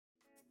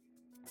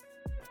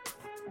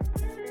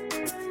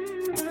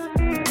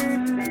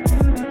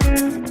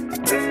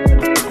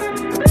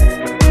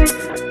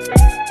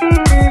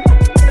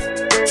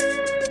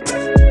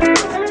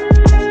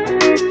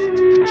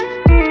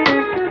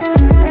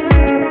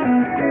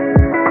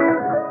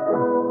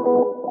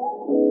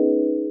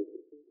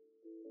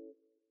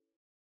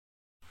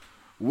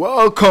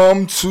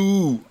Welcome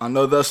to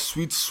another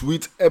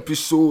sweet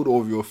episode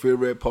of your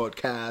favorite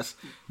podcast,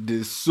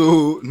 the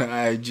So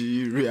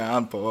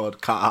Nigerian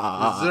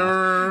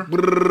Podcast.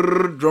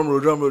 Drum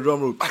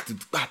roll.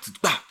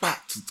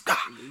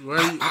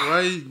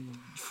 Why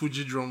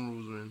Fuji drum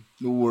rolls, man?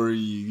 Don't worry,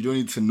 you don't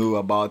need to know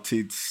about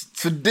it.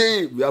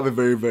 Today we have a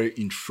very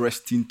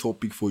interesting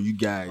topic for you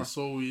guys. As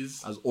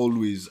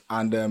always.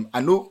 And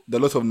I know that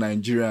a lot of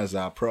Nigerians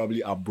are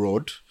probably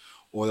abroad,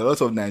 or a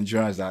lot of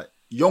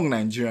young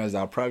Nigerians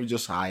are probably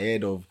just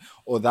ahead of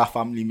other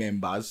family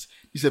members.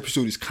 This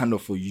episode is kind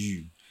of for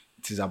you.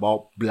 It is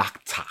about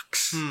black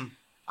tax.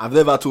 I've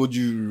never told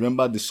you,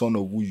 remember the son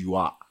of who you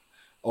are.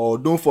 Or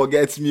don't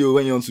forget me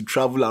when you want to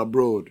travel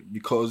abroad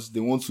because they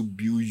want to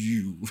build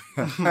you.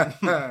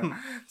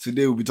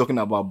 Today we'll be talking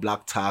about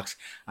black tax.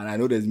 And I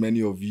know there's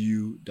many of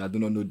you that do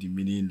not know the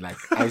meaning, like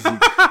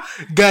Isaac.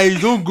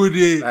 Guys, don't go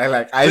there.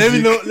 Like Isaac. Let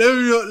me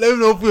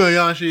know put your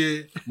yarn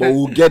shit. But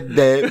we'll get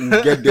there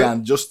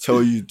and just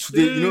tell you.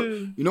 Today,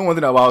 you know one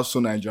thing about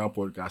So Nigerian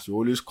Podcast, we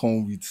always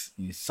come with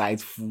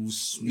insightful,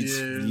 sweet,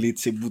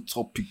 relatable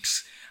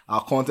topics.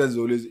 Our content is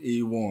always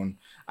A1.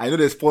 I know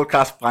there's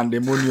podcast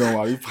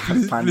pandemonium.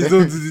 Please don't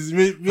do this.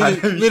 May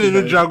they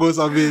not drag us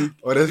away.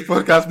 Or there's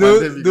podcast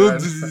pandemic. Don't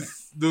do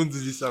this. Don't do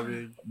this,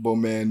 away. But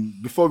man,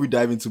 before we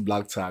dive into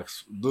black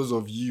tax, those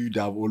of you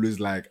that have always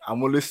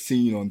I'm always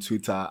seeing on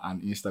Twitter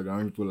and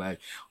Instagram people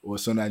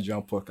So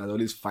Nigerian Podcast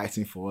always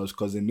fighting for us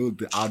because they know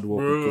the hard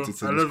work we put into this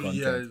content.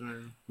 You guys,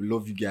 man. We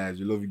love you guys.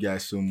 We love you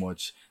guys so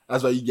much.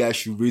 That's why you guys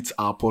should rate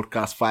our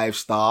podcast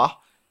 5-star.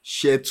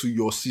 Share to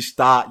your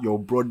sister, your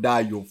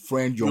brother, your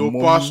friend, your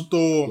mom,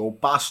 your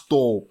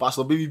pastor,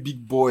 baby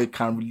big boy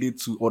can relate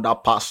to other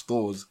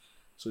pastors.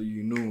 So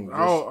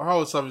how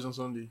was service on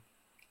Sunday?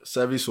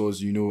 Service was,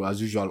 as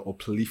usual,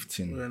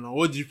 uplifting. Yeah, no.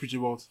 What did you preach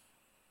about?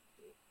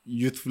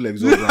 Youthful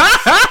exuberance.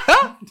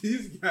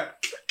 This guy.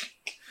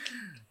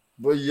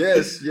 But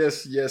yes.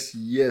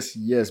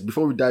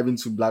 Before we dive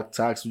into black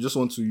tax, we just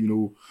want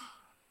to,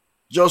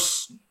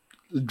 just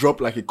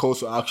drop a call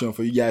to action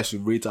for you guys to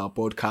rate our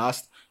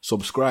podcast.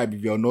 Subscribe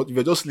if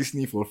you're just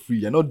listening for free.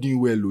 You're not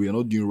doing well, you're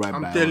not doing right.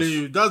 I'm telling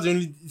you, that's the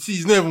only. See,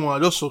 it's not even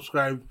one. Just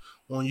subscribe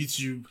on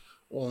YouTube,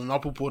 on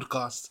Apple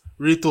Podcast.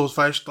 Rate us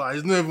 5-star.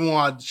 It's not even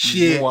one.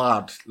 Share. It's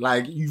not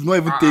hard. You've not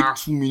even take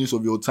 2 minutes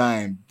of your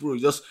time, bro.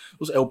 Just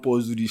help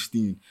us do this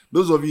thing.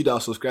 Those of you that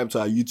are subscribed to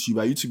our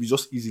YouTube is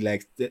just easy.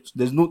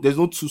 There's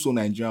no two So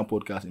Nigerian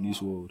podcasts in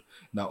this world.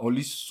 Now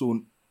only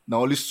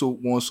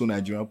one So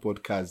Nigerian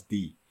podcast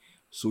day.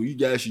 So you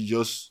guys should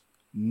just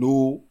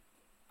know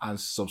and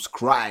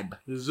subscribe.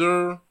 Yes,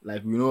 sir.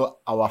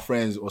 Our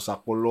friends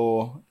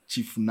Osapolo,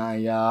 Chief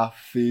Naya,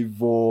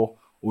 Favor,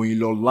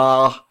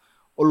 Oilola,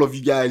 all of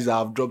you guys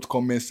have dropped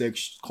comments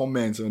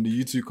on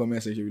the YouTube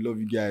comment section. We love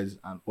you guys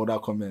and other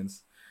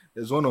comments.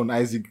 There's one on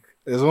Isaac.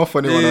 There's one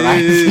funny one on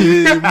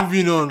Isaac.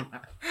 Moving on.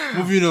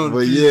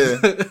 But yeah,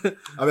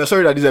 I'm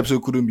sorry that this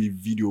episode couldn't be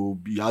video.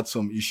 We had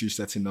some issues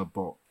setting up,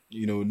 but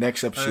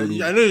next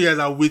episode. I know you guys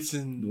are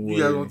waiting.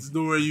 You guys want to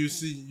know where you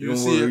see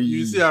Arus.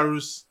 You see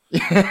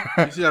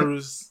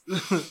Arus.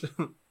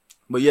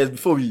 But yes,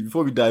 before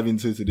we dive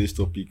into today's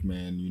topic,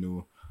 man,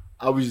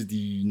 how is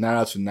the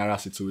Naira to Naira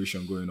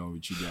situation going on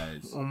with you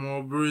guys?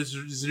 Bro,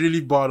 it's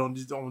really bad on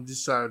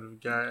this side,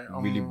 guy.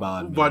 Really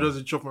bad. Uber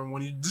doesn't chop my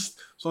money.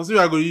 Something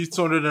I go use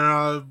 200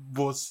 Naira,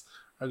 but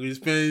I go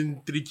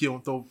spend 3K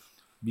on top.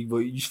 Big boy,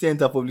 you stay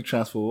enter public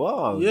transport.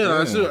 Wow.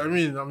 Yeah, so I'm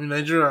in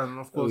Nigeria, and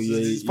of course,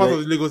 it's part of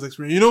the Lagos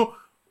experience.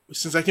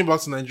 Since I came back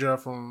to Nigeria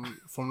from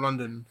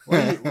London,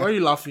 why are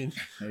you laughing?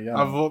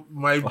 Yeah.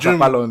 My dream,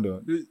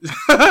 London.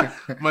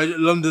 my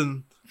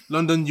London,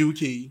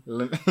 UK.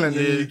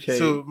 London, UK.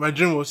 So my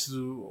dream was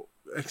to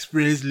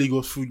experience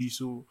Lagos fully.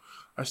 So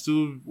I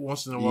still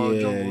once in a while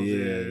jump.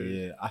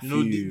 Yeah.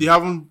 They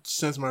haven't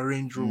sent my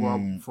Range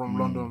Rover from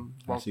London.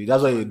 See,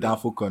 that's why you're down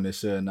for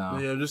connoisseur now.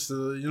 Yeah, just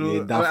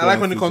I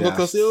like when the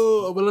conductor say,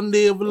 "Oh,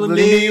 Obalande."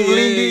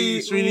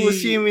 It's really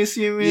see me.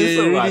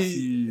 Yeah,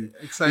 really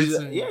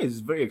exciting. It's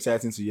very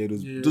exciting to hear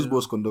those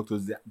bus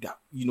conductors. They're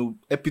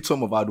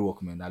epitome of hard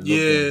work, man. I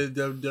love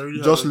them. They're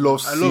really just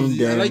love seeing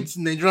them. I like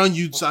Nigerian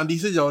youths, and they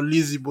say they're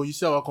lazy, but you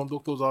see our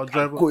conductors, our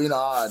drivers going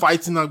hard,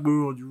 fighting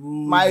Agbero on the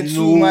road. My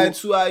two,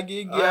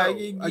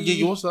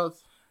 Agege. What's that?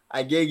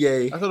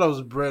 Agege. I thought that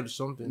was bread or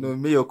something. No,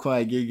 me your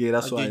con Agege.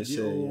 That's what I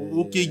said.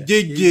 Okay,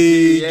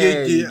 Gege.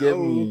 Okay.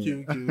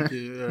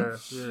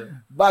 Yeah.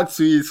 Back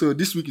to it. So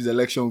this week is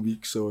election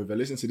week. So if you're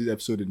listening to this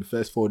episode in the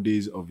first 4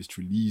 days of its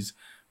release,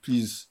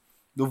 please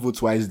don't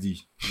vote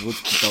wisely.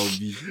 Vote Peter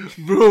Obi.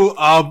 Bro,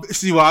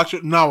 see, we're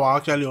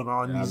actually on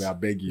our knees. We are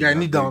begging. Yeah,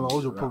 kneel down.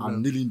 What's your problem?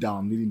 I'm kneeling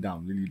down.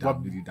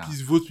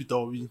 Please vote Peter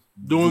Obi.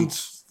 Don't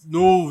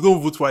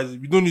vote wisely.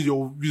 We don't need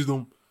your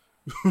wisdom.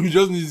 We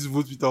just need to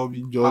vote Peter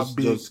Obi.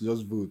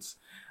 Just vote.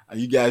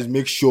 And you guys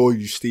make sure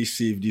you stay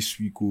safe this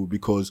week,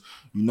 because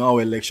how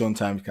election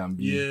time can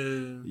be.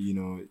 Yeah.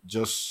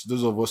 Just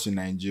those of us in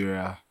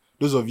Nigeria.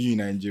 Those of you in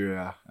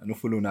Nigeria, I don't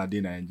follow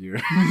Nade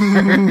Nigeria.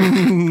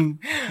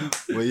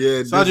 But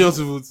yeah, so how do you want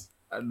to vote?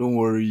 Don't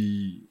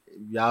worry.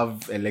 We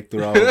have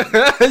electoral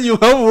You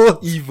have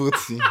what?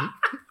 e-voting.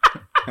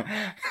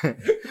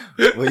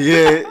 But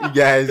yeah, you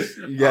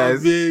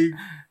guys,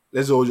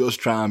 let's all just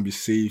try and be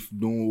safe.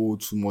 Don't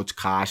hold too much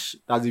cash.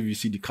 That's if you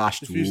see the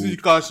cash If to you hold. see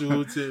cash, you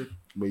will take.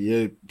 But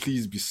yeah,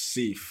 please be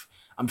safe.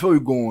 And before we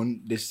go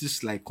on, there's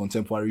this like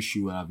contemporary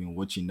show I've been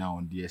watching now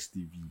on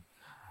DSTV.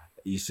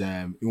 It's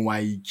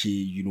NYEK,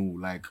 you know,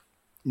 like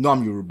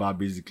I'm Yoruba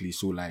basically,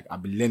 so like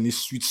I've been learning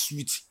sweet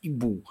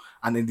Igbo,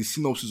 and then the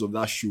synopsis of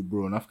that show,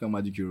 bro, on African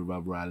Magic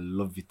Yoruba, bro, I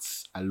love it.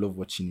 I love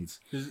watching it.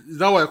 Is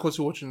that why I caught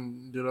you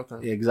watching the other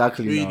time? Yeah,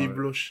 exactly. Where you did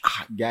blush.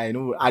 Guy, you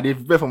know, I did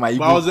prepare for my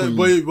But I was Igbo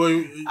queen.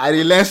 boy, I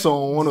did learn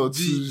some one or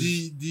two.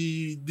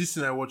 this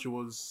thing I watched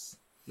was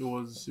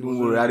Don't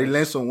worry, I did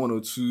learn some one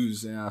or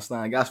twos, and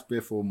I got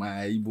prepare for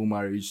my Igbo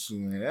marriage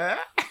soon.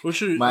 Oh,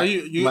 sure.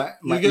 You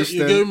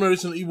Eastern- getting married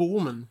to an Igbo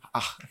woman?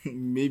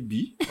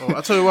 Maybe. Oh,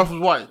 I thought your wife was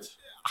white.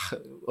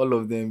 All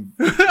of them.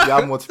 They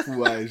have multiple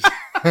wives.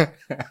 But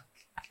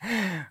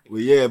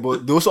yeah,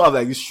 but they also have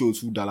like this show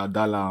too, Dala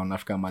Dala on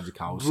African Magic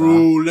House.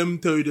 Bro, let me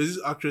tell you, there's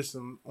this actress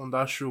on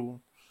that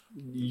show.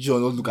 You just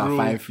don't look at Bro,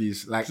 fine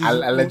face. Like the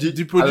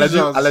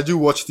I legit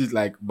watched it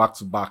like back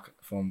to back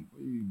from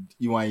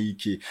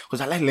EYEK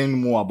because I like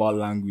learning more about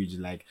language,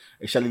 like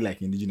especially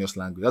like indigenous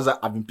language. That's why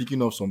I've been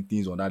picking up some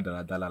things on that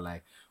Dala,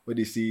 like where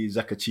they say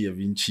Zakachi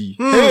Vinci.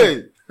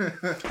 Hey,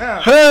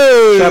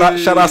 Hey,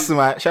 shout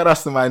out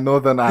to my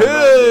northern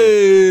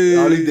hey,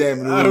 only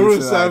them know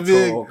Arus I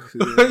Avig.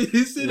 talk.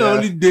 You see the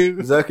only them.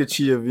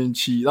 Zakachi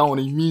Vinci. That one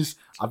it means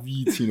have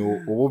you eaten or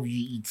what have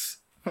you eat?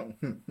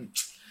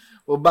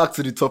 Well, back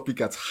to the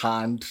topic at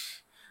hand.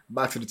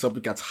 Black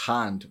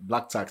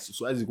tax.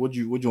 So, Isaac, what do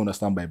you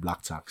understand by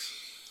black tax?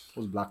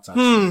 What's black tax?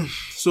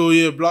 So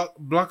yeah,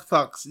 black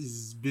tax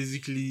is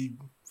basically,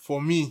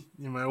 for me,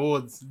 in my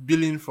words,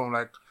 billing from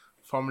like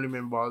family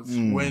members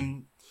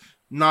when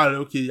now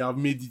okay, you have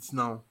made it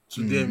now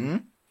to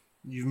them,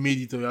 you've made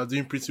it or you are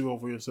doing pretty well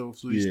for yourself.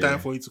 So it's time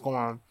for you to come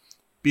and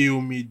pay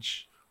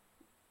homage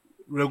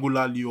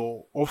regularly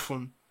or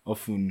often.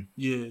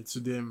 Yeah, to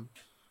them.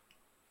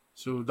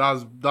 So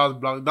that's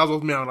black. That's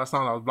what me I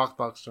understand as black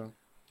tax. Right?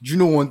 Do you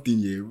know one thing?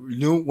 Yeah, you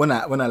know when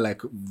I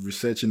like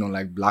researching on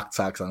like black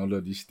tax and all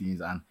of these things,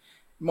 and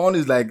my own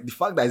is like the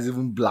fact that it's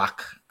even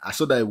black. I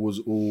saw that it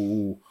was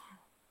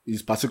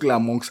is particularly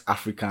amongst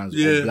Africans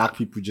or black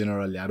people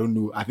generally. I don't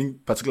know. I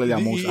think particularly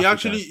amongst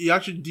Africans. He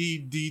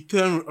actually the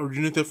term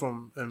originated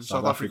from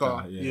South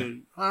Africa. Yeah.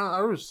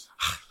 Arus.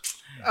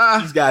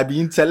 This guy be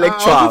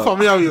intellectual. I wasn't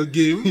familiar with your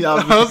game.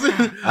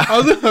 I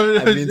wasn't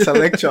familiar. I be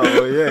intellectual.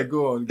 Yeah,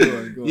 go on.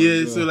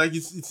 Yeah, so like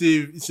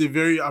it's a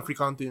very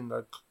African thing,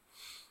 like,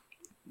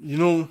 you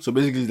know. So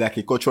basically, it's like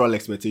a cultural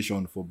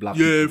expectation for black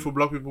people. Yeah, for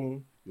black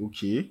people.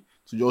 Okay.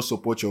 So just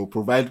support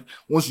provide.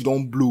 Once you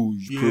don't blow,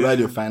 you provide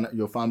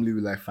your family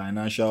with like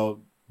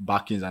financial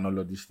backings and all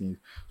of these things.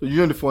 So you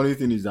know the funny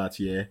thing is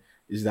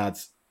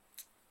that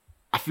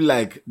I feel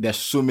like there's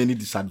so many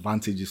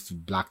disadvantages to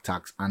black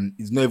tax and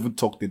it's not even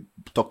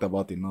talked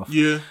about enough.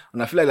 Yeah.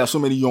 And I feel like there's so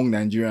many young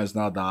Nigerians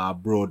now that are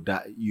abroad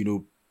that, you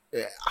know,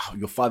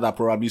 your father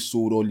probably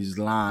sold all his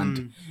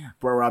land.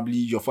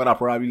 Your father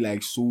probably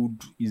like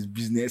sold his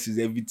businesses,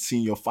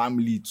 everything, your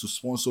family to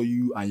sponsor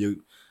you and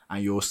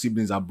your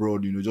siblings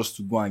abroad, you know, just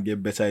to go and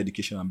get better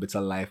education and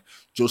better life,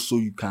 just so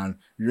you can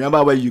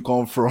remember where you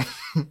come from.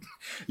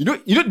 you know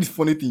the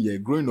funny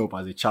thing, growing up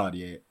as a child,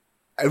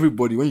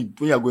 everybody when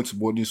you are going to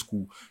boarding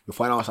school, your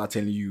father will start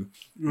telling you,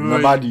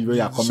 remember where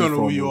you are coming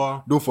from. You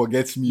are. Don't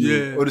forget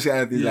me. All this kind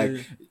of thing.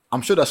 Like,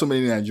 I'm sure there's so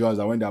many Nigerians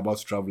that when they're about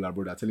to travel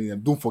abroad, are telling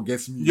them, don't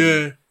forget me.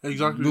 Yeah,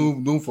 exactly.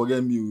 Don't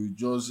forget me.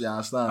 Just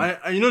understand.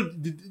 I you know,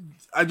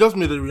 I just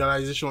made a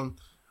realization.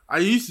 I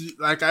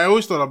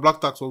always thought that black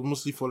tax was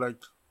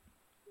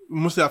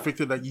mostly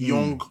affected like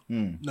young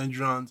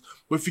Nigerians.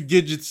 But if you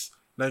gauge it,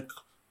 like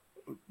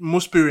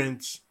most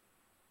parents,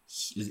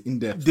 it's in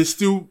depth. They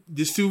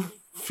still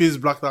face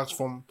black tax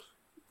from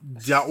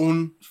their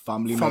own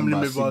family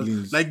members.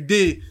 Siblings. Like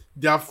they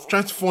are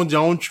trying to fund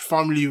their own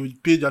family,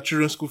 pay their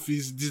children's school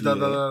fees,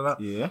 that.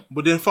 Yeah.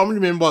 But then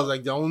family members,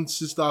 like their own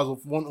sisters or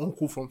one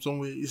uncle from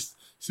somewhere, is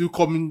still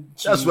coming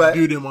to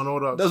build them and all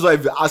that. That's why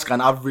if you ask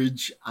an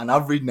average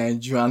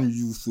Nigerian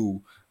youth,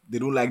 so they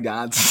don't like the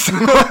aunties.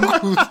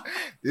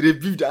 They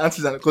beef the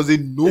aunties because they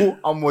know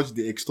how much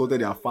they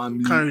extorted their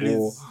family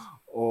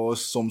or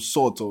some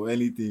sort or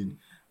anything.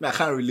 I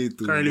can't relate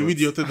to it. With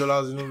the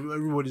 $8, you know,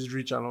 everybody's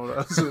rich and all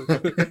that. So.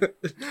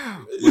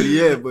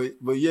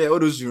 but yeah, all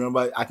those you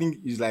remember, I think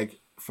it's like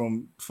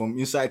from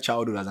inside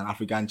childhood as an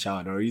African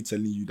child, already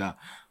telling you that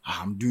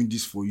I'm doing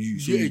this for you,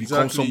 so you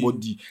become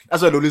somebody.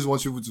 That's why they always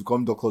want people to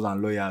become doctors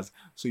and lawyers,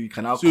 so you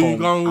can now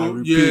come and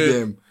repay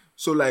them.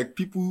 So like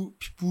people,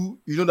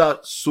 you know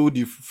that sow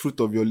the fruit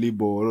of your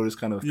labor, all this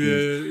kind of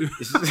things.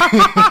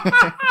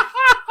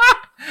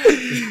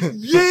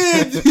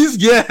 Yeah, this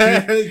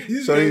guy.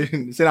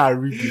 Sorry, said I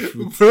read the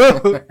fruit.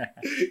 Bro,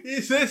 he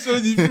said so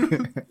the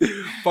fruit.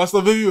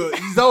 Pastor Baby,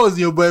 that was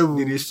your Bible.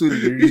 They sow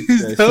the read.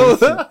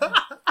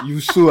 You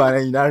sow and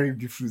then you now reap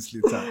the fruits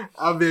later.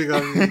 I beg.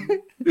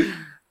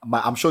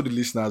 I'm sure the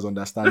listeners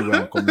understand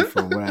where I'm coming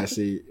from when I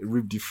say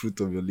reap the fruit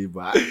of your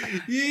labor.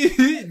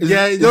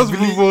 Just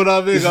move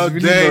on. It's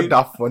really not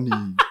that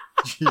funny.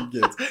 You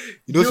get,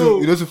 you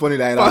know, so funny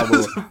like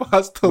that.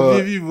 Pastor,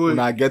 baby boy. When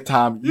I get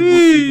time,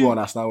 you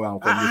understand where I'm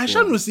coming from. I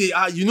shall not say,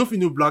 you know, if you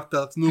know black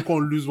tax, no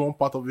can lose one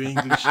part of your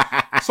English.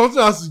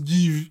 Something has to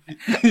give.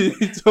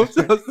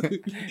 Something has to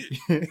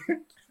give.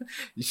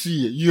 You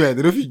see,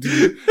 they don't do.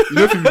 You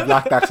don't feel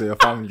black tax in your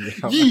family.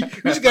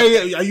 This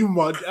guy, are you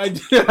mad? I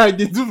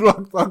did do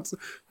black tax.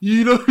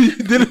 You know,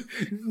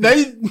 now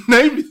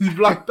you be the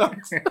black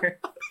tax.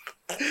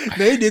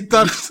 Now they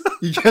tax.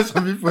 You get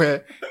some people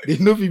they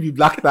know if you be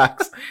black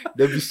tax,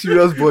 there be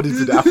serious body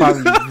to their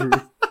family, bro.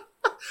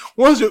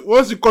 Once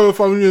you call your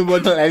family member,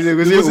 like they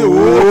go say,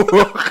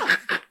 oh.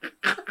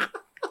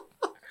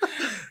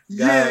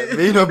 Yeah,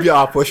 may not be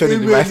our portion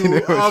in the mighty.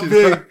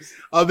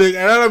 I beg,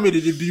 I made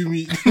it bill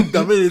me.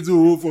 That made it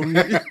too for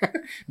me.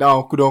 Now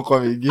uncle don't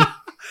come again.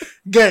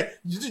 Guy,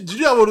 did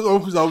you have all those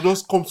uncles that would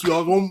just come to you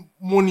one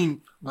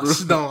morning and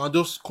sit down and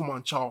just come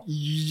and chow?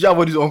 You have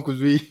all these uncles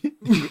they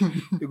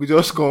could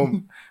just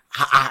come.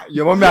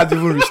 Your mommy had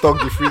even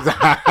restocked the freezer.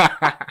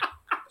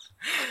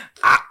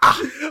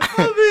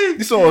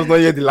 This one was not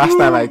yet the last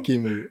time I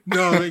came.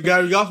 No,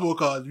 guy, we got to work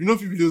hard. You know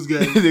if you be those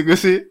guys. they go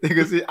say,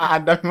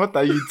 Damn, what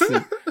are you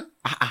saying?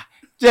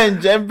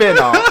 Jembe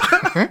now.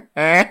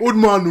 Old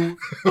man,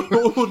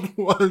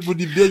 but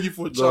they beg you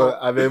for chow.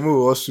 I mean,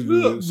 also,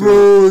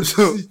 bro.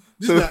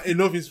 This is not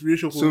enough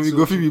inspiration for so we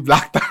go be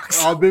black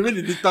tax. I'll be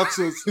really the tax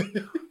us.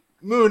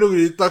 No, we're not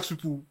going to tax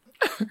people.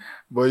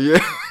 But yeah,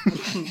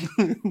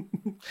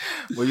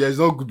 it's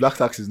not good. Black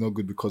tax is not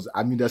good because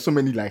I mean there's so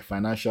many like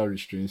financial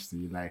restraints to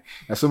it. Like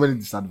there's so many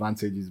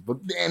disadvantages. But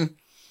then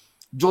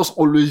just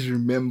always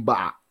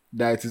remember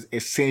that it is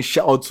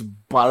essential to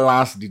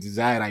balance the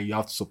desire that you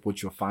have to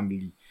support your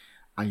family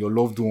and your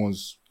loved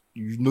ones.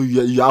 You know,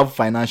 you have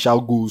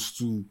financial goals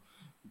too.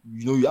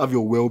 You know, you have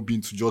your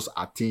well-being to just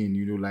attain.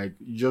 You know, like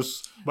you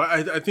just. But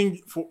I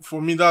think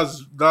for me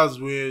that's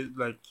where,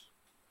 like,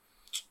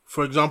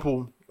 for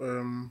example,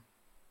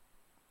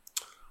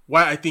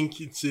 why I think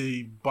it's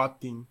a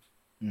bad thing,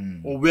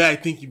 or where I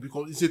think it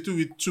becomes, it's a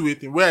two-way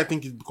thing. Where I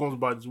think it becomes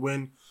bad is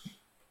when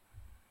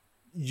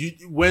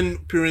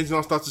parents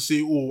now start to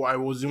say, "Oh, I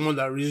was the one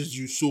that raised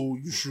you, so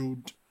you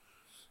should."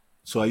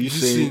 So are you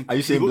saying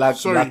black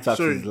tax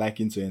is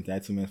likened to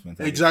entitlement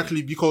mentality?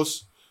 Exactly,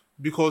 because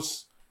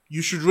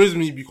you should raise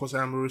me because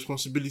I am a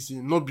responsibility,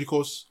 not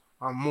because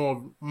I'm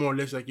more or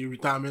less like a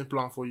retirement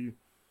plan for you.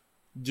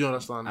 Do you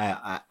understand?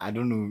 I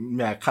don't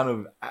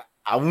know.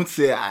 I won't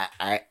say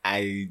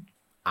I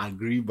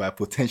agree, but I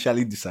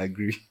potentially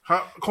disagree.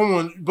 Come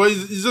on, but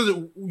it's just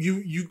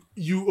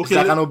you. Okay, it's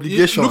like an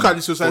obligation. Look at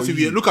the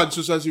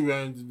society we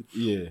are in.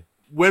 Yeah.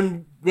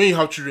 When you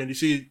have children, they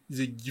say it's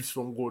a gift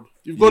from God.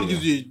 If God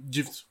gives you a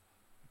gift,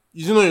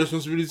 is it not your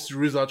responsibility to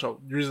raise that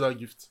child, raise that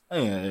gift?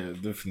 Yeah,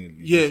 definitely.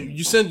 Yeah,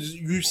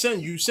 definitely. you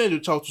send your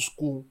child to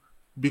school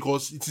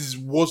because it is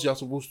what you are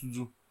supposed to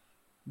do.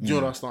 Do you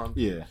understand?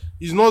 Yeah.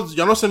 It's not,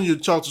 you're not sending your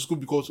child to school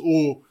because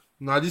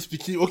this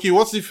picking. Okay,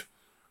 what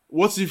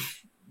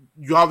if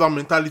you have that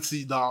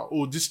mentality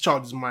that this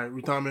child is my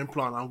retirement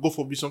plan and God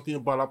forbid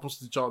something bad happens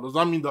to the child? Does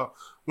that mean that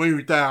when you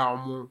retire,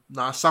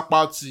 sack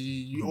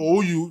party,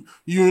 or you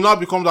will now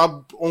become that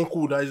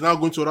uncle that is now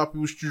going to other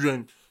people's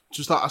children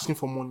to start asking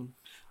for money?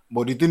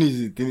 But the thing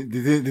is,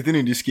 the thing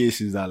in this case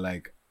is that,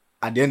 like,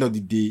 at the end of the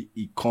day,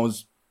 it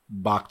comes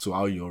back to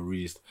how you're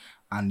raised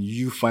and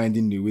you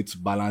finding a way to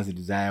balance the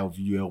desire of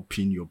you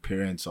helping your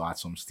parents or at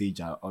some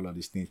stage and all of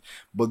these things.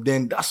 But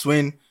then that's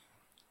when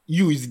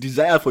it's the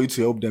desire for you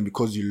to help them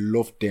because you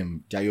love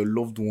them. They're your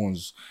loved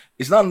ones.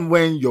 It's not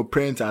when your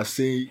parents are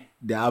saying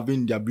they're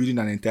building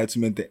an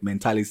entitlement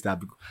mentality that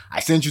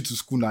I sent you to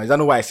school now. Is that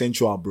not why I sent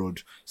you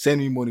abroad?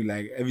 Send me money,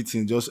 like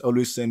everything. Just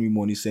always send me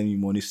money, send me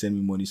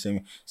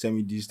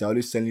this. They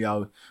always send you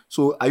out.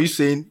 So are you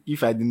saying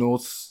if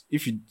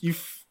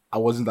I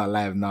wasn't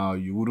alive now,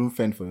 you wouldn't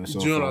fend for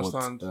yourself? Do you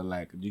understand?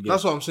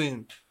 That's what I'm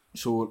saying.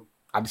 So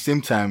at the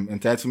same time,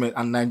 entitlement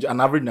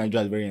an average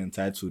Nigerian is very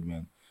entitled,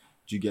 man.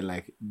 You get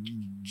like,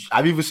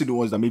 I've even seen the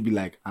ones that maybe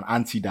like an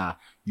auntie that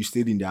you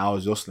stayed in the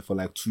house just for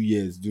like 2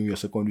 years during your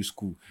secondary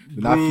school.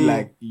 You now feel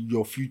like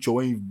your future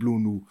when you've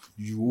blown,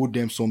 you owe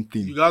them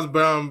something. You guys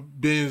buy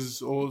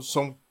bins or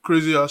some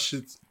crazy ass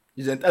shit.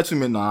 It's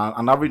entitlement now.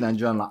 An average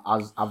Nigerian,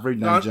 and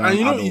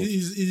you know,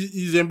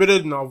 it's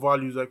embedded in our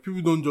values. Like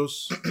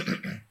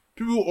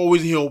people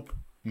always help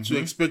to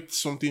expect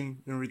something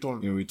in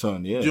return.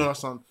 Yeah. Do you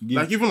understand?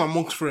 Like even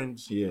amongst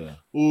friends. Yeah.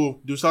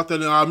 They'll start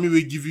telling me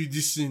we give you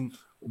this thing.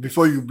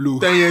 Before you blew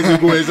 10 years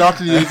ago,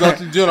 exactly. Do you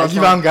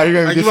understand?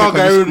 I give out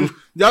Gary.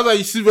 That's why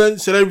you see when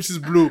celebrities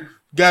blow,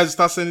 guys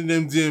start sending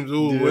them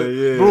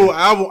DMs. Bro,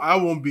 I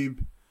have one babe.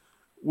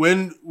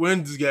 When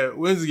this guy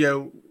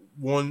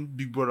won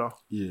Big Brother,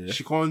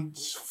 she can't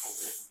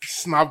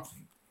snap.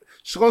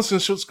 She can't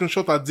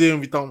screenshot her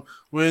DM with him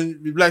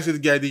when the black said the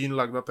guy didn't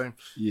like that time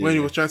when he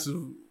was trying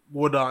to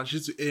water and she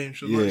to aim.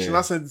 She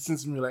not sent this thing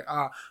to me like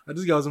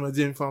this guy was in my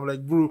DM. I'm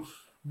like, bro,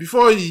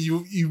 before he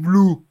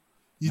blew.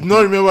 You do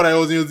not remember that I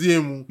was in your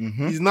DM.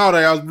 It's now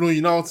that I was blown.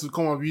 You now want to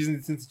come and be using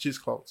the thing to chase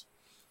clout.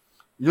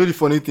 You know the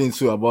funny thing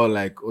too about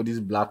like all these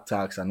black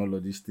tax and all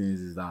of these things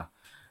is that,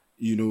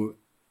 you know,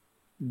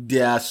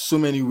 there are so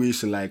many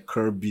ways to like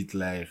curb it,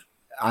 like,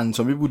 and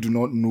some people do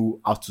not know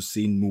how to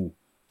say no.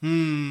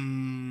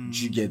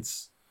 You get,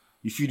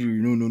 if you do,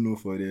 no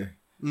for there.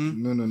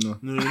 No. No,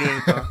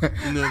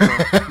 you know,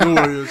 don't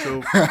worry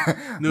yourself.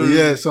 No,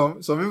 yeah,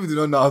 some people do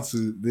not know how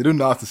to. They don't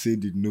know how to say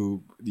the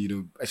no. You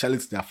know, especially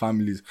to their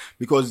families,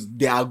 because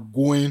they are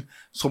going.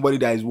 Somebody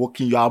that is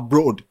working. You are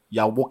abroad.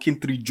 You are working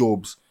 3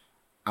 jobs,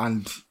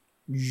 and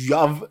you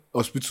have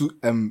hospital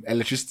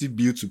electricity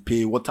bill to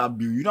pay, water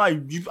bill. You know,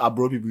 you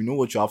abroad people, you know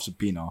what you have to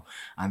pay now.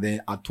 And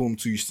then at home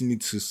too, you still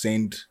need to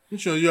send.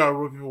 Which one you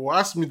abroad people?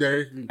 Ask me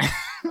directly.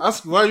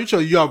 Ask why which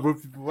one you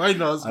abroad people? Why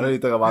not ask me? I know you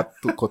talk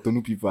about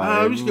Cotonou people.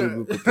 Which guy?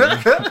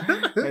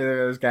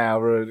 This guy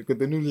abroad.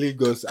 Cotonou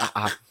Lagos.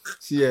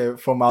 See,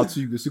 from out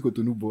to you go see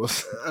Cotonou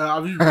boss.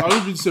 Have you been to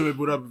Seme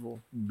Boda before?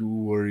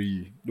 Don't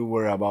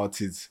worry about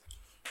it.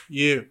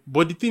 Yeah,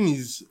 but the thing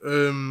is,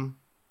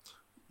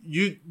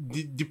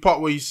 the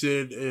part where you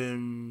said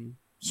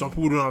some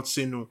people don't have to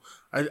say no.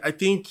 I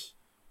think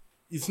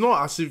it's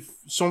not as if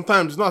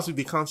sometimes it's not as if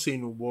they can't say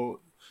no, but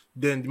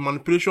then the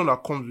manipulation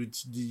that comes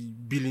with the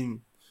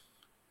billing,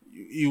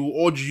 it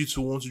will urge you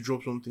to want to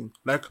drop something.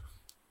 Like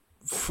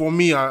for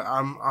me,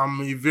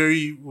 I'm a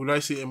very, would I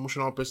say,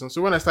 emotional person.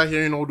 So when I start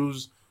hearing all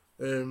those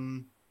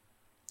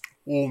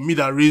or me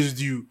that raised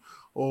you,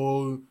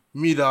 or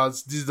me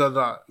that's this,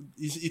 that,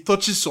 it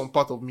touches some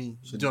part of me.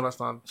 Do you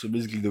understand? So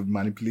basically they're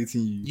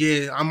manipulating you.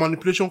 Yeah, and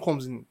manipulation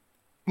comes in.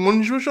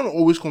 Manipulation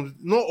always comes,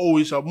 not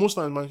always, most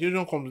times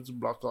manipulation comes into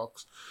black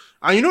tax.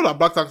 And you know that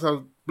black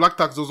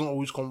tax doesn't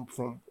always come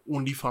from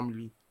only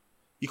family.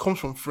 It comes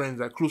from friends,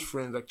 like close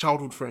friends, like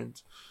childhood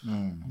friends.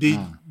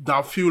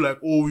 That feel like,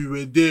 oh, we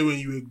were there when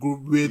you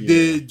were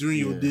there during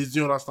your days. Do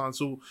you understand?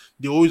 So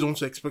they always want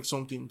to expect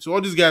something. So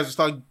all these guys will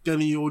start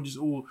telling you all this,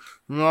 oh,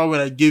 remember when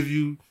I gave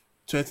you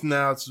 20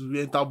 naira to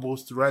enter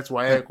bus to write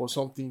WAEC or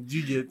something? Do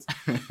you get?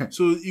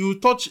 So it will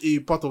touch a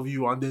part of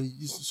you, and then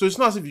so it's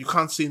not as if you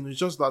can't say no. It's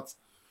just that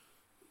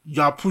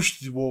you are pushed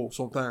to the wall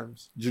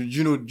sometimes. Do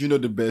you know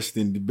the best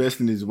thing? The best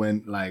thing is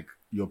when like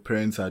your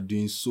parents are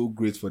doing so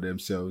great for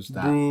themselves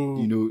that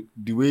you know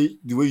the way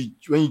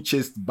when you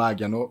chase the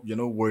bag, you're not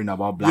worrying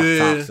about black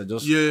tax.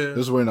 You're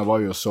just worrying about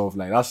yourself.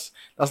 Like that's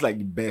like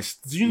the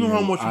best. Do you know how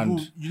much people?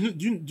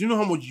 Do you know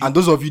how much? And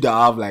those of you that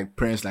have like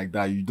parents like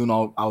that, you don't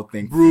know how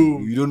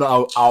thankful. You don't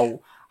know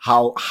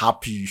how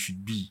happy you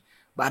should be.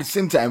 But at the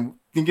same time,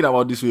 thinking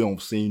about this way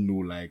of saying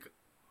no, like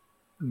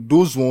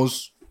those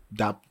ones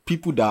that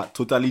people that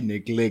totally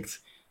neglect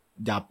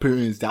their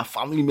parents, their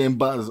family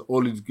members,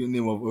 all in the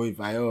name of, oh, if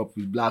I help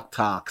with black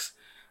tax,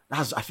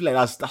 I feel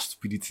like that's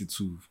stupidity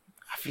too.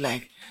 I feel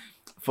like,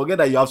 forget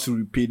that you have to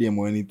repay them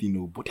or anything,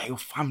 no, but they're your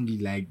family,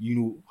 like, you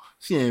know,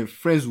 see,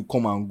 friends will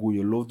come and go,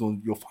 your loved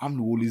ones, your family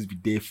will always be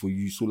there for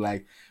you. So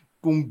like,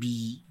 don't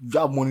be, you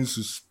have money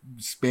to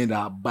spend,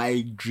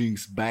 buy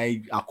drinks,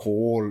 buy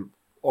alcohol,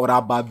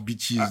 other bad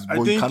bitches,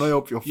 but you cannot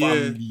help your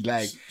family,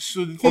 like,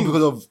 so the thing,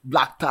 because of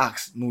black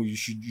tax. No, you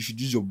should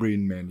use your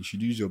brain, man. You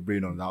should use your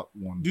brain on that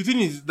one. The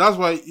thing is, that's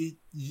why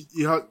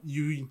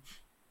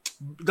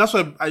that's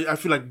why I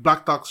feel like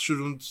black tax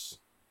shouldn't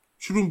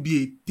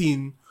be a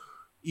thing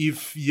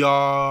if you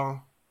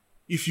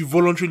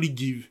voluntarily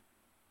give.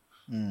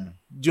 Do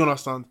you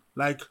understand?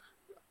 Like,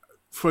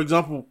 for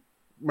example,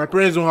 my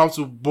parents don't have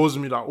to buzz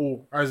me that,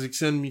 oh, Isaac,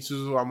 send me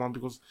to the amount,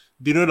 because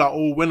they know that,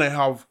 oh, when I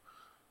have,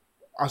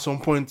 at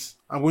some point,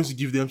 I'm going to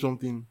give them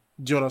something.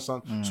 Do you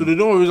understand? So they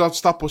don't always have to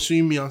start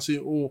pursuing me and say,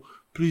 oh,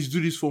 please do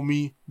this for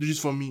me, do this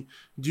for me.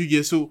 Do you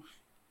get? So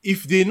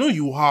if they know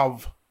you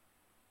have,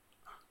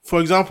 for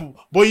example,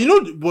 but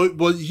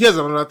here's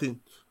another thing.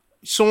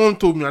 Someone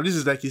told me, and this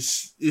is like a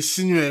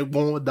senior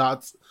one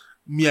that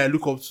me I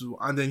look up to,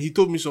 and then he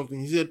told me something.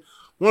 He said,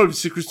 one of the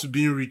secrets to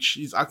being rich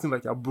is acting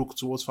like you're broke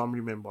towards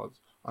family members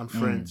and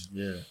friends.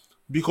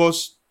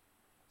 Because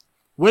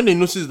when they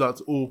notice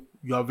that, oh,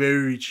 you are very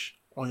rich,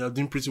 or you're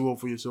doing pretty well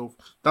for yourself,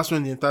 that's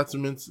when the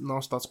entitlement now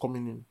starts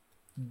coming in.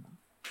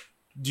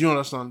 Do you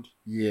understand?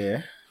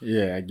 Yeah,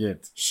 I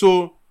get.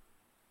 So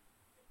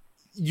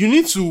you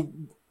need to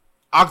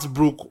act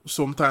broke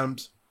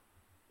sometimes,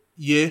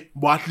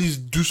 but at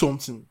least do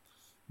something.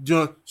 Do you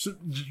know? So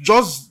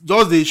just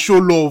they show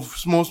love,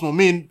 small.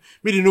 Maybe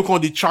they no call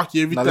they track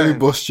you every time. Let me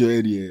bust your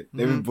head here.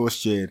 Let me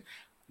bust your head.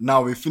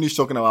 Now we finished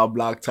talking about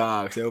black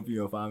tax, helping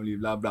your family,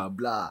 blah blah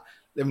blah.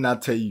 Let me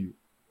not tell you.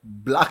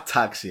 Black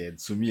tax here,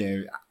 to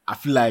me, I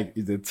feel like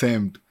it's a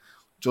term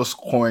just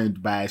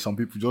coined by some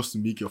people just to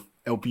make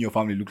helping your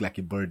family look like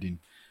a burden.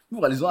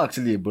 Well, it's not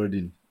actually a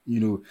burden. You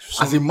know,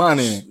 as a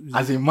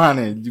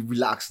man, you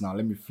relax now.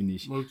 Let me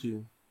finish. Okay.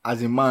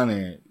 As a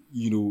man,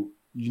 you know,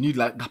 you need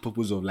like that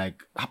purpose,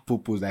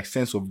 like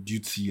sense of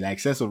duty, like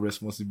sense of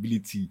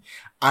responsibility,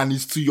 and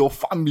it's to your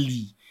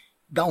family.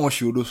 that one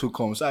should also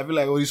come. So I feel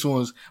like all these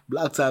ones,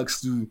 black tax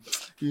too,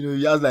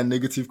 it has like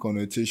negative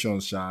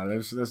connotations, Sha.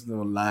 Let's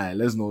not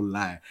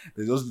lie.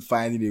 They're just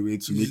finding a way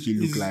to make it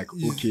look like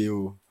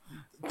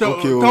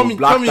tell me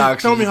how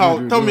it's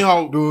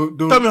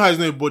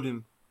not a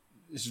burden.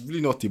 It's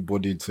really not a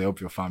burden to help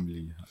your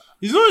family.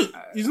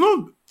 It's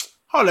not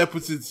how will I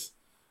put it?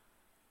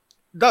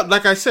 That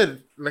like I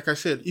said,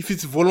 if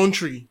it's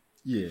voluntary,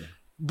 yeah.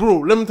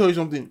 Bro, let me tell you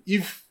something.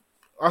 If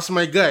as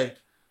my guy,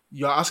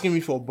 you're asking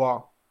me for a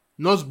bar,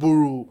 not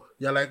borrow,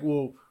 you're like,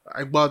 well,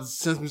 I bought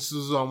send me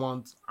so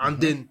amount,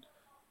 and then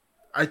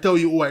I tell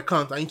you, oh, I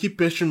can't, and you keep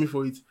pestering me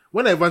for it.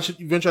 When I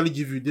eventually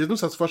give you, there's no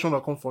satisfaction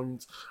that comes from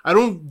it. I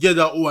don't get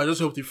that, oh, I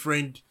just helped a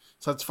friend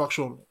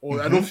satisfaction,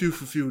 or I don't feel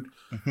fulfilled.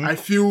 I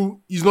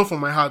feel it's not from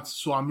my heart,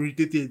 so I'm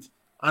irritated,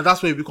 and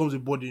that's where it becomes a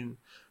burden.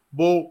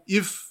 But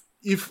if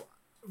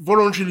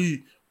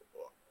voluntarily,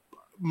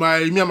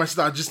 me and my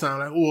sister are just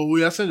like, oh,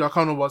 we send your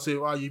account number, say,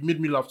 wow, you made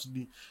me laugh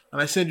today,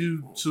 and I send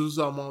you to this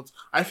amount.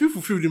 I feel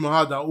fulfilled in my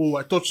heart that, oh,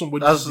 I touched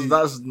somebody.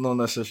 That's not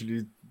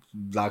necessarily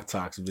black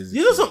tax,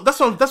 basically. Yeah,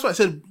 that's why I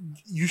said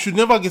you should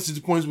never get to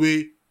the point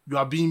where you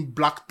are being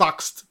black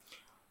taxed.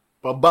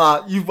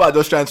 But you are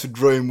just trying to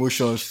draw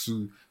emotions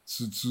to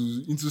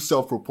into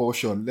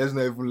self-propulsion. Let's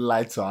not even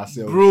lie to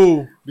ourselves,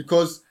 bro.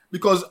 Because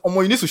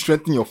you need to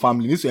strengthen your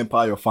family, you need to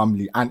empower your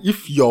family, and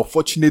if you're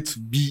fortunate to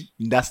be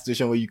in that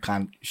situation where you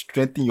can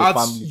strengthen your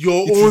family,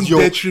 your own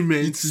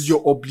detriment. It is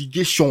your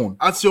obligation.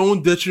 At your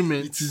own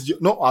detriment. It is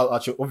not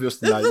at your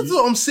obviously. That's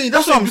what I'm saying.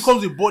 That's why it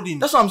becomes a burden.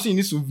 That's what I'm saying.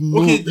 You need to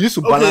know. You need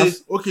to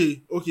balance.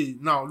 Okay.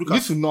 Now look at. You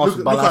need to know how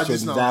to balance your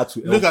desire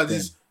to help. Look at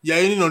this. You're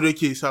earning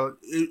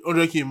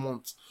 100k a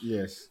month.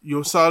 Yes.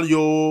 Your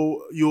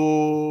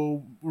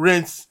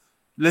rent.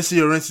 Let's say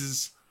your rent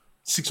is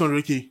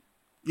 600k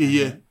a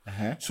year.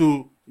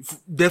 So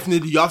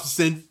definitely you have to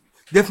send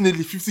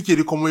 50k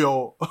to come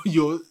your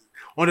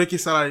 100k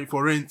salary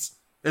for rent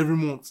every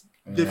month.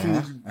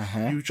 Definitely.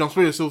 You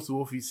transfer yourself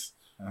to office.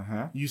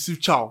 You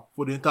receive chow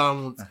for the entire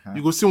month.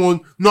 You go see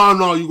one.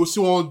 No. You go see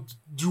one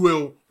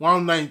duel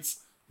one night.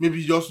 Maybe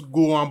you just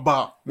go one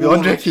bar.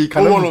 100k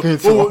cannot be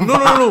paid for.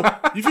 No.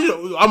 You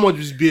feel how much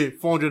is beer?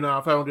 400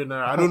 naira, 500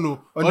 naira. I don't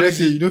know.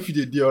 100k, you don't feel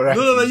the deal, right?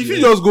 No. You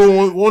feel just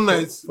go one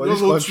night. For this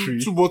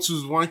country, two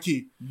bottles,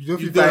 1k. You don't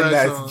feel 5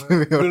 nights.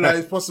 No,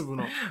 it's possible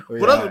now.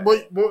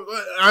 But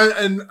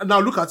and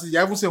now look at it. You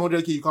haven't said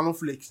 100k. You cannot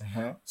flex.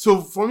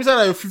 So from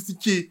inside your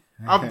 50k,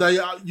 after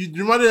you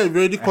remember you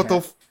already cut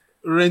off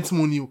rent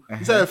money.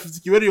 Inside your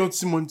 50k, where do you want to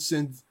see money to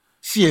send?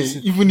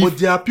 But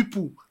there are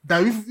people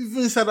that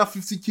even inside that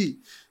 50k.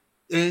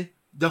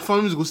 Their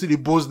families go see they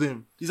boss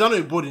them. Is that not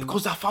a burden?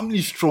 Because their family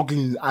is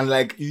struggling, and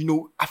I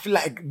feel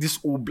like this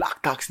old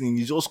black tax thing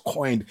is just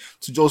coined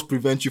to just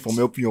prevent you from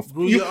helping your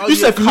family. You know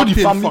the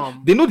family.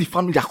 They know the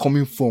family they're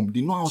coming from.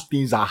 They know how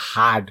things are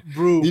hard,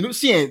 bro. There's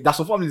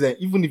some families that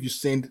even if you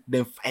send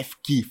them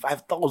 5k,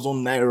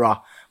 5,000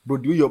 naira, bro,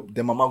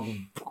 the mama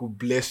go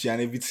bless you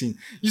and everything.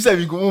 You said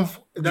you go home.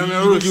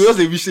 You just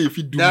wish if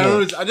you do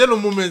more. Are there no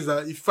moments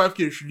that if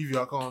 5k should leave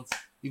your account,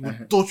 it will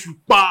touch you,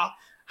 pa.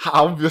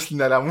 Obviously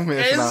not that moment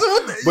now.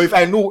 But if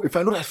I know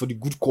that's for the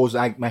good cause,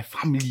 like my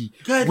family,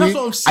 that's what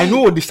I'm saying. I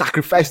know what they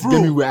sacrificed to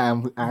get me where I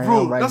am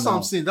right that's now. What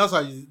I'm saying. That's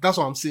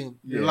what I'm saying.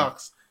 Yeah.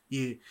 Relax.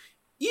 Yeah.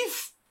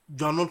 If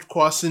you are not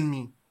coercing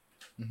me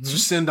to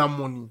send that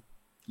money,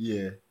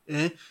 it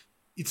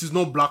is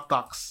not black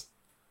tax.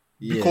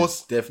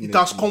 Because it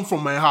has come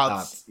from my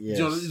heart.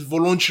 It's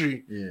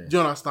voluntary. Do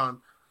you understand?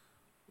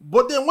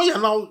 But then when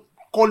you're now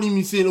calling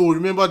me saying, oh,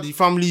 remember the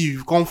family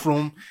you come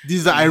from,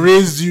 this I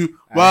raised you,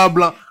 blah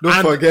blah.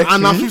 Don't forget.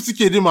 And now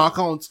 50k in my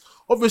account.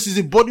 Obviously, it's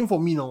a burden for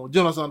me now. Do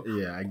you understand?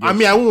 Yeah,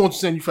 I won't want to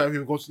send you 5k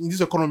because in this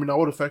economy now,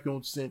 what the 5k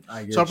want to send?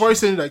 So I'll probably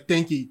send you like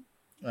 10k.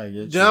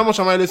 Then how much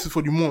am I left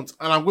for the month?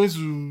 And I'm going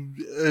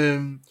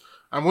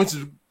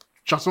to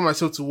transfer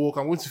myself to work.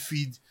 I'm going to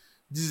feed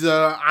this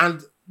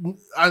and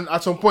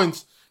at some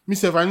point,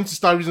 myself, I need to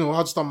start reasoning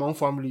how to start my own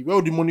family. Where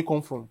would the money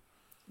come from?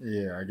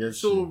 Yeah, I guess.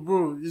 So,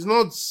 bro, it's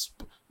not.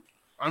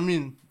 I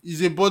mean,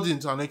 it's a burden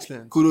to an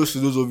extent. Kudos to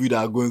those of you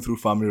that are going through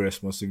family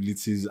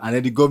responsibilities, and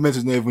then the government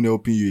is not even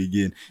helping you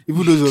again.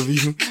 Even those of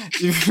you,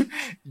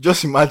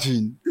 just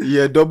imagine,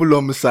 double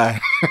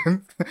homicide,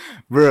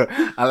 bro.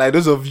 And like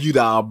those of you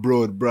that are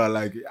abroad, bro,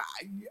 like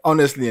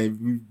honestly,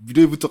 we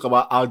don't even talk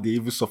about how they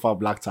even suffer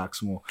black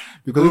tax more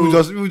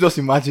because we just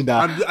imagine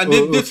that. And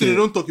they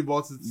don't talk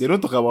about it. They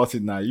don't talk about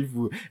it now.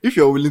 If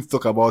you're willing to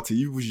talk about it,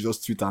 you should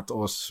just tweet at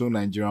us, So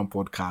Nigerian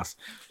Podcast.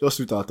 Just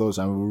tweet at us,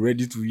 and we're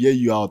ready to hear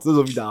you out. Those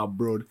of you that are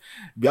abroad,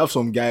 we have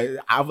some guy.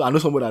 I know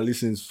somebody that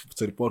listens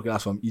to the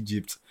podcast from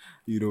Egypt.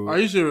 Are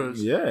you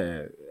serious?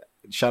 Yeah.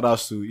 Shout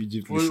outs to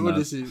Egypt listeners. What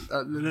they say?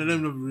 Let me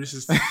not be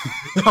racist. I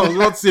was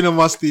about to say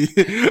namaste.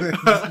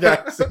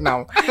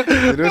 Now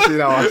they don't say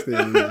namaste.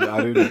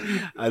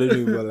 I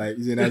don't know, but like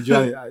it's a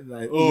Nigerian.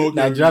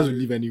 Nigerians will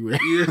live anywhere.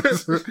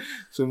 Yes.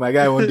 so my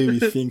guy one day we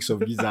thinks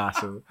of Giza.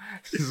 So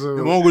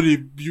the one with the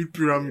build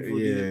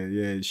pyramid.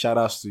 Yeah. Shout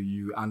outs to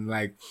you, and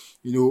like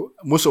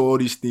most of all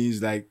these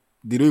things like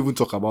they don't even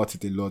talk about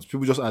it a lot.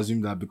 People just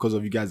assume that because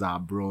of you guys are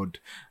abroad,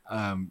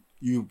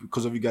 you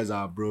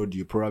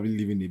probably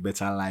living a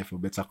better life or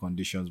better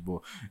conditions,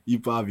 but you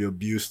have your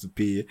bills to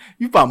pay.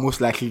 You are most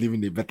likely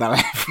living a better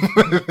life.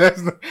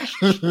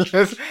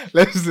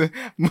 let's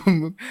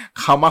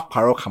Kama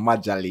paro kama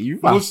jali.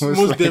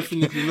 Most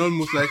definitely, not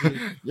most likely.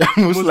 Yeah,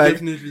 most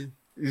definitely.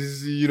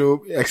 Is,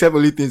 except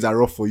only things are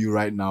rough for you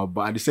right now,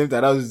 but at the same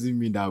time that doesn't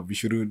mean that we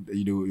shouldn't,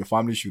 your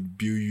family should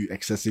bill you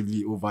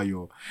excessively over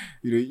your,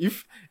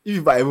 if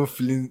you are even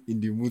feeling in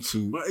the mood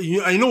to. But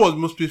you know what's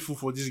most painful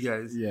for these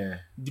guys? Yeah,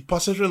 the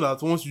perception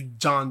that once you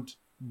jammed,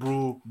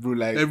 bro,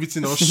 like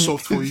everything else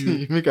soft for you.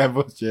 You make a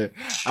boss, yeah.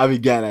 Have a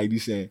guy like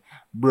this,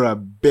 bro,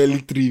 barely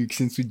 3 weeks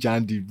into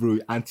Jandy, bro.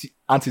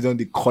 Auntie don't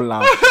they call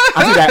him.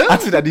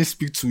 Auntie that didn't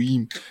speak to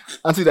him.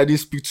 Auntie that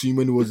didn't speak to him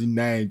when he was in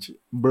Nigeria,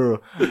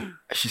 bro.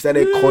 She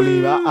started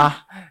calling him.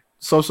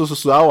 So,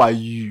 how are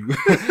you?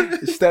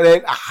 She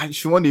started.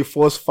 She want a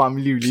forced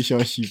family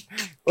relationship,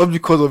 all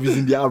because of he's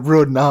in the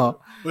abroad now.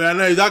 Well, I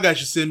know that guy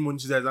should send money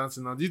to that auntie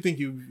now. Do you think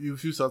you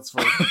feel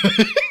satisfied?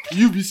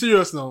 You be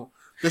serious now.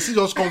 The thing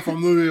just come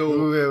from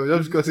nowhere.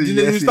 Just because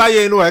you start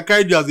hearing, I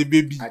carried you as a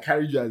baby.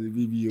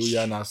 Oh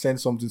yeah, now send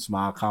something to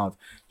my account.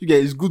 You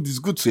get it's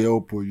good to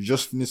help. You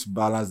just need to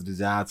balance the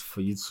desire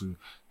for you to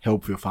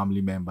help your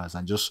family members,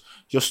 and just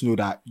know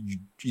that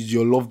it's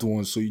your loved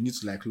ones, so you need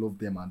to like love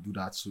them and do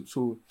that.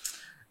 So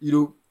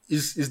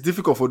it's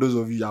difficult for those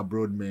of you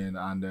abroad, man,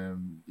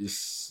 and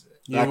it's.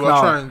 Yeah, like we're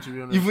now, trying to be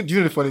honest. Even, do you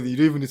know the funny thing? You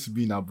don't even need to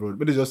be in abroad.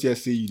 But they just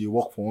say they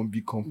work for one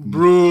big company.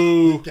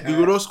 Bro, they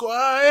go just go,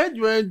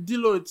 you are in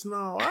Deloitte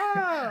now.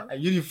 And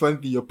you know the funny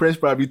thing, your parents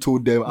probably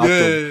told them out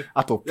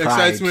of pride.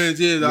 Excitement,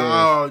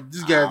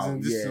 this guy's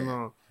in this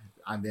now.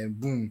 And then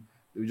boom,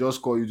 they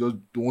just call you, just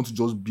don't want to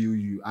just bill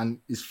you. And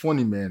it's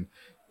funny, man.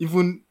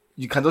 Even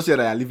you can just say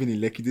that you're living in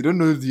Lekki. They don't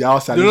know the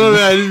house. They don't know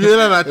that you're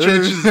living in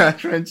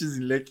trenches. Trenches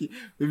in Lekki.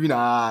 Maybe in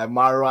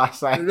Mara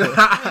side.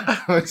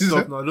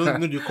 Stop now.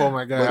 Don't you call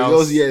my guy.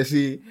 But they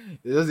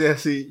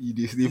just say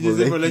they stay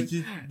for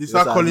Lekki. They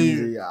start calling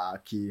you. Yeah,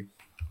 okay.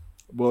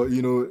 But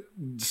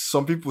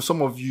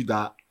some of you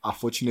that are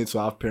fortunate to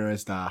have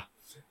parents that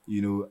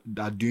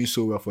that are doing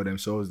so well for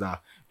themselves,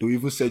 that they'll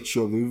even set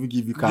you up, they'll even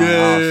give you car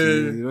house.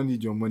 They don't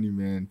need your money,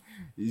 man.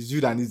 It's you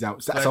that needs them.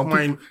 Some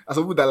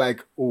people that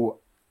like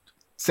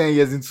 10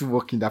 years into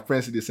working, their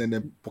parents they send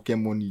them pocket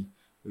money.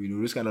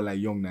 Those kind of like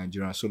young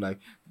Nigerians. So like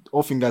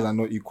all fingers are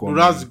not equal. No,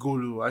 that's the goal,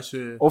 though. I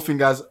say. All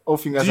fingers.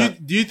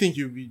 Do you think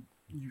you'll be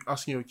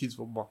asking your kids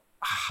for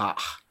back?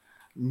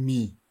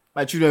 Me.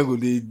 My children go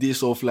they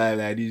soft life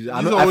like this.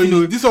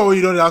 This is why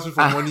you don't ask me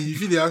for money. You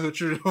feel they ask your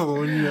children for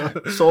money.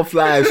 soft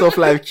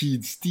life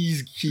kids,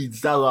 these kids.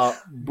 That's what,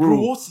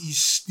 bro. What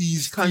is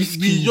steez?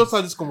 We just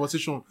had this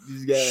conversation.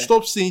 This guy.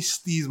 Stop saying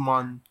steez,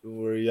 man. Don't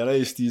worry, you're not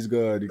a steez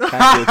god. You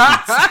can't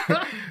get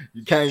it.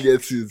 You can't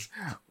get it.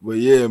 But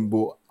yeah,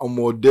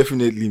 more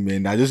definitely,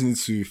 man. I just need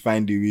to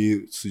find a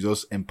way to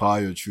just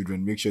empower your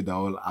children. Make sure they're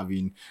all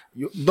having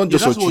not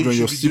just your children,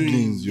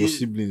 your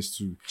siblings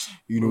too.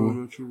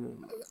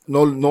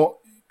 No,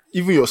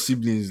 even your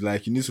siblings.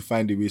 Like you need to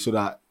find a way so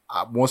that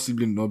one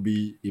sibling not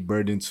be a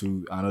burden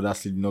to another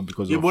sibling, not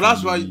because of. But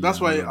that's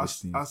why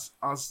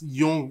as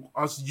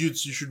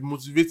youths, you should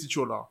motivate each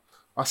other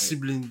as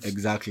siblings.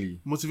 Exactly.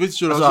 Motivate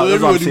each other so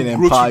everybody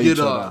grow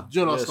together. Do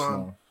you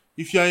understand?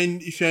 If you're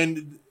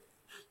in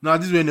now,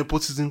 this is where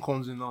nepotism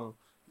comes in now.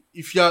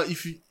 If you're in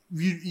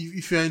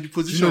the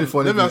position,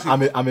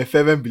 I'm a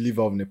fervent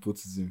believer of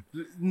nepotism.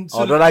 So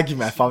I'd rather give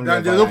my family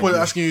member. There's no point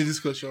asking you this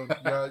question.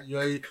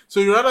 So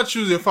you rather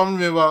choose a family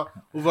member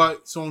over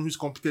someone who's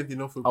competent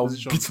enough for a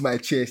position. I'll beat my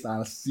chest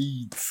and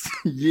see it.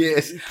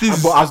 Yes.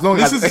 Please, but as long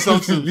as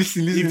something.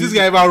 listen. If this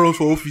guy ever runs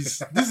for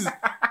office,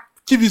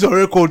 keep this on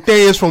record. 10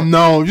 years from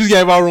now, if this guy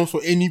ever runs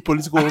for any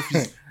political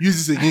office,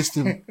 use this against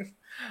him.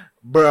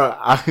 Bro,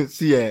 I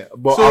see it.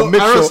 But so, I'll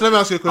make sure. Let me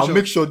ask you a question. I'll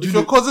make sure. If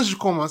your cousin should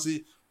come and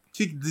say,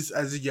 kick this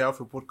Isaac guy off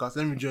your podcast,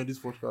 let me join this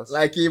podcast.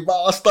 Like a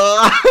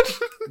bastard.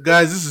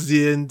 Guys, this is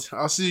the end.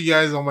 I'll see you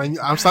guys on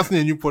I'm starting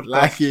a new podcast.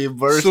 Like a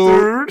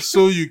bastard.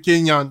 So you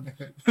Kenyan.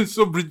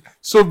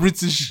 so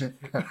British.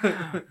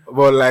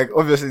 But like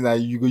obviously now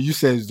you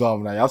sense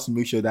dumb. Like you have to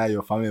make sure that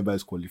your family member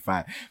is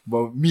qualified.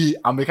 But me,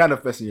 I'm the kind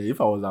of person here.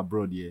 If I was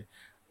abroad here,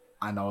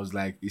 and I was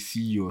like a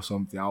CEO or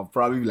something, I'll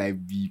probably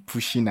like be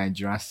pushing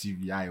Nigerian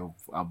CVI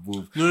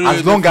above.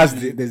 As long as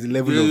there's a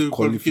level of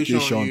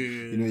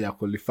qualification, you're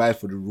qualified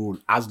for the role.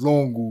 As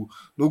long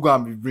don't go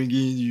and be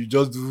bringing you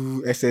just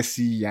do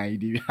SSC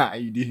and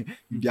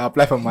you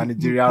apply for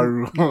managerial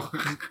role.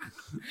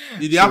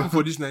 Did it happen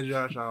for this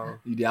Nigerian child?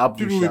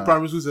 People with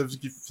primary school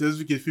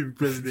certificate feel be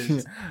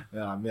president.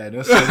 Yeah, I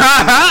don't say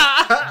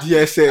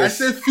DSS. I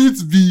say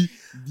fit B.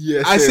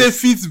 DSS. I say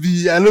fit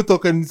B. I don't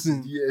talk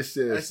anything.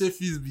 DSS. I say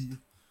fit B.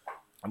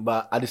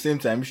 But at the same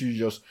time, you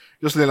should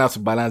just learn how to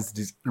balance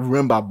this.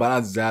 Remember,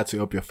 balance desire to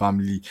help your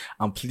family.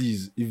 And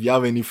please, if you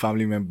have any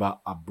family member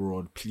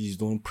abroad, please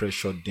don't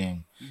pressure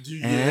them.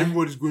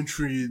 Everybody's going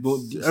through it.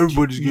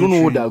 You don't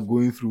know what they're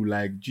going through.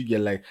 Like, do you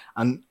get like?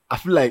 And I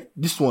feel like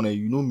this one,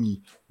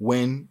 me,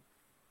 when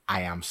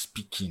I am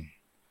speaking.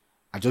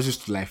 I just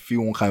used to like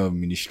feel one kind of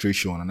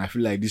administration, and I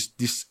feel like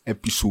this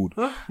episode,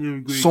 Here we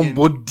go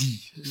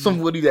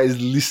somebody that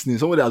is listening,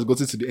 somebody that has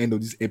gotten to the end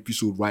of this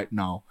episode right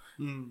now,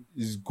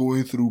 is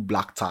going through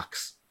black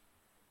tax.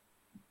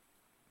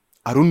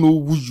 I don't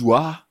know who you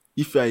are,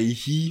 if you are a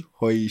he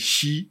or a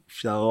she,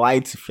 if you are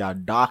light, if you are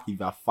dark, if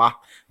you are fat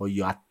or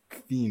you are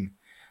thin.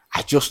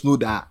 I just know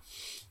that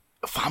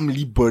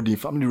family burden,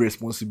 family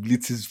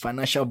responsibilities,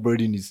 financial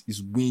burden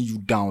is weighing you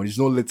down. It's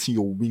not letting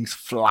your wings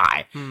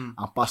fly. And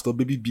Pastor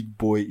Baby Big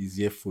Boy is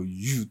here for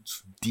you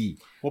today.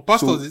 Well,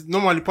 pastors,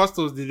 normally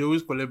pastors, they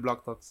always collect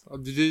black tax.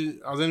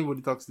 Has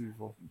anybody taxed you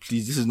before?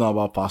 Please, this is not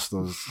about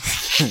pastors.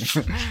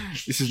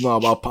 This is not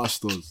about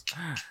pastors.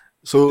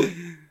 So,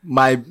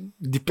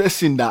 the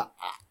person that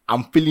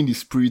I'm feeling the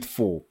spirit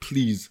for,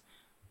 please,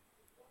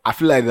 I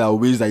feel like there are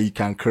ways that you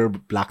can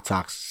curb black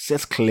tax.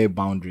 Set clear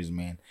boundaries,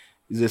 man.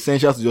 It's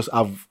essential to just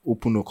have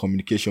open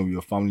communication with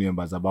your family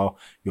members about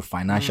your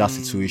financial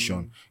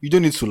situation. You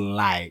don't need to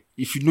lie.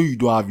 If you know you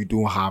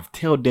don't have.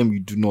 Tell them you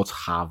do not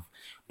have.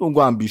 Don't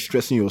go and be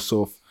stressing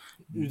yourself.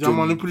 If they're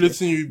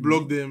manipulating you,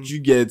 block them.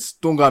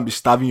 Don't go and be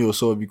starving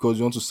yourself because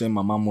you want to send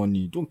mama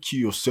money. Don't kill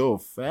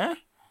yourself,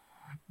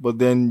 But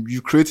then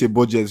you create a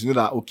budget. You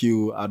know that, okay,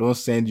 I don't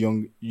send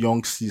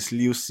young sis,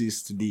 little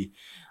sis today.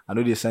 I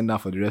know they send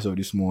that for the rest of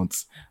this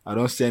month. I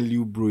don't send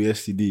little bro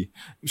yesterday.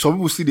 Some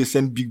people see they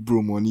send big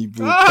bro money,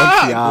 bro.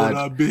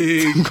 Go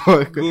big.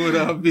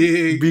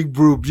 Big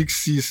bro, big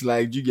sis.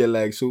 Like, you get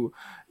like, so,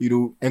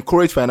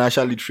 encourage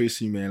financial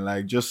literacy, man.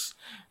 Like, just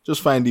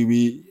find a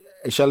way,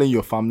 especially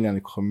your family and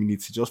the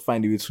community, just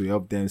find a way to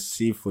help them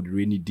save for the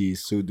rainy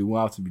days so they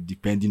won't have to be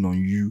depending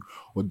on you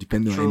or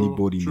depending on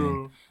anybody,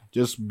 man.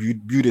 Just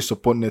build a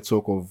support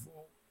network of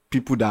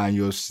people that are in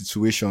your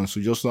situation.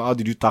 So just know, how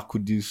did you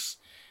tackle this?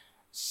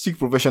 Seek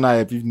professional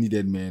help if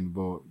needed, man.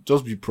 But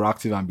just be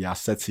proactive and be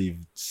assertive.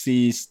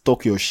 Say,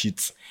 talk your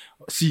shit.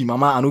 See,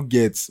 mama, I don't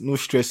get. No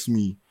stress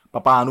me.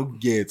 Papa, I don't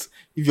get.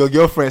 If your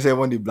girlfriend say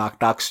when they black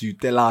tax you,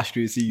 tell her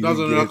straight. See, that's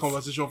another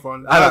conversation for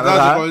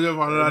another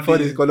day. Before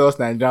they call us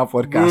Nigerian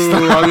podcast.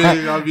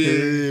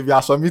 Bro, we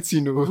are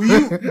submitting. Will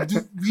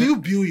you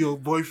bill your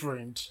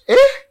boyfriend?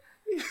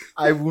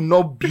 I will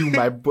not bill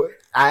my boy.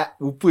 I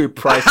will put a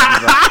price on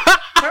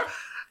that.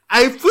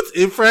 I put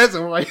a price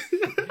on my...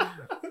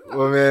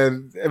 Well,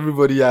 man,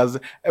 everybody, that's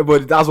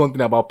one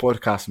thing about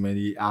podcasts, man.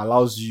 It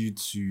allows you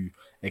to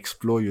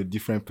explore your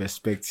different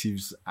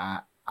perspectives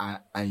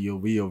and your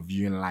way of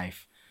viewing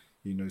life.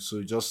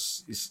 So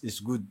just it's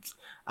good.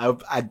 I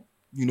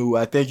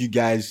thank you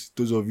guys,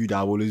 those of you that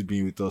have always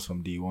been with us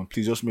from day one.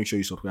 Please just make sure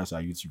you subscribe to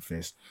our YouTube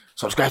first.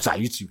 Subscribe to our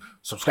YouTube.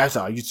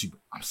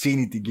 I'm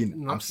saying it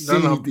again. This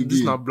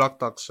is not black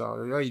tax,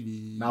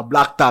 now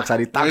black tax, are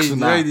the tax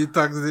now? Are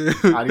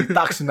the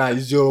tax now?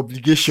 It's your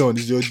obligation,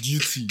 it's your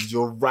duty, it's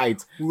your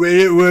right.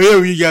 Where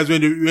were you guys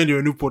when they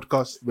were new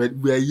podcast?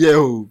 We're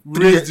here,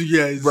 3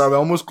 years. Bro, we're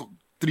almost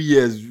 3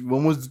 years. We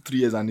almost do 3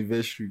 years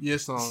anniversary.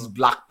 Yes, sir. This is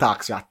black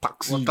tax. You are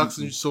taxing. We're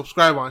taxing you.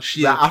 Subscribe and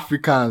share. We are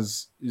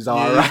Africans. It's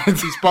our right.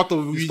 It's part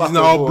of it's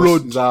our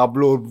blood. It's our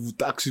blood. We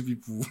tax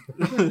people.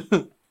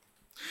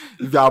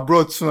 If you're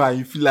abroad too and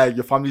you feel like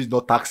your family is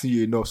not taxing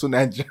you enough, so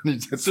Nigeria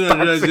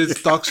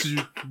just tax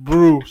you,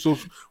 bro. So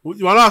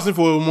you are not asking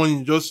for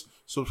money, just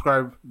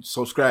subscribe.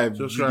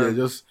 Yeah,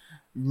 just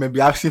maybe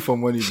asking for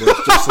money, but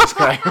just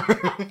subscribe.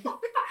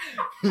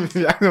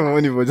 You're asking for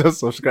money, but just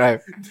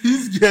subscribe.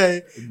 This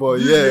guy.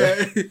 But yeah,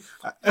 do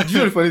you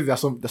know the funny thing? There's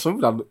some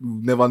people that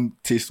never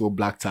taste what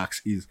black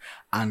tax is,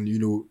 and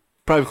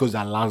probably because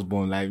they're last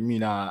born, like me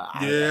now.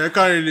 I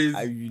can't really.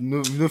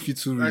 Fit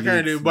to relate. I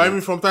can't really. But I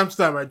mean, from time to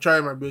time, I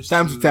try my best.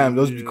 Time to time,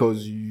 just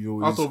because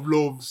out of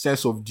love,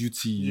 sense of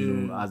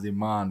duty, as a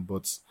man.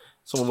 But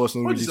some of us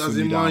don't really. As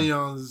a man,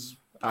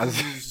 as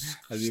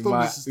a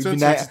man,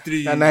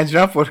 a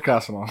Nigerian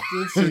podcast, man.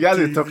 You guys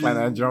will talk like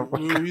Nigerian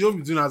podcast. We don't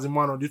be doing as a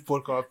man on this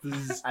podcast,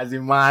 please. As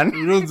a man,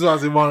 we don't do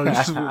as a man on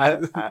this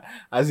podcast.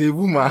 As a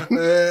woman,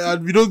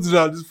 and we don't do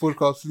that on this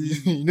podcast,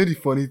 please. You know the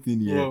funny thing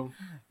here,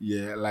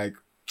 yeah, like.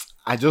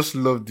 I just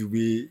love the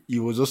way it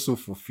was just so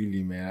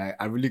fulfilling, man.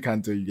 I really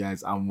can't tell you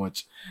guys how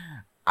much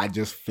I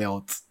just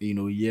felt,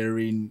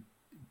 hearing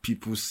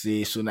people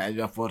say, so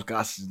Nigerian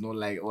podcast is not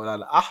like all that.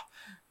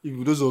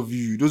 If those of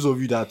you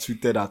that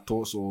tweeted at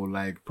us or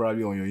like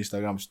probably on your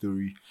Instagram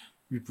story,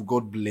 people,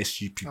 God bless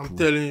you, people. I'm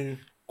telling you.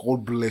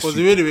 God bless you. Because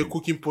the way they were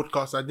cooking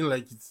podcasts, I didn't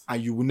like it.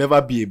 And you will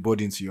never be a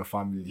burden to your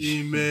family.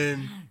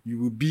 Amen. You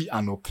will be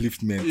an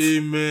upliftment.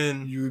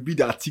 Amen. You will be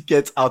that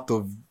ticket out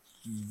of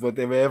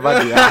whatever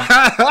they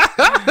are.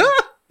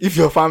 If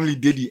your family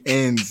did the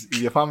ends, if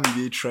your family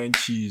did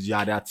trenches, you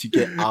are their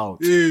ticket out.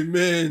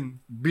 Amen.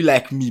 Be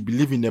like me,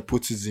 believe in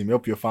nepotism,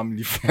 help your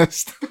family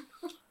first.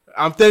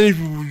 I'm telling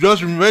you,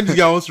 just remember this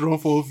guy wants to run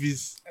for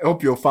office.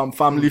 Help your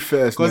family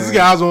first. Because this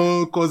guy has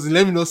one cousin.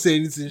 Let me not say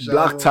anything.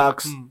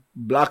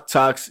 Black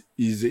tax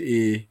is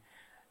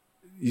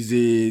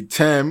a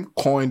term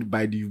coined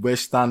by the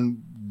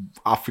Western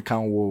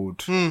African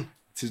world. It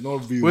It is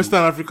not real.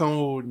 Western African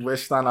world.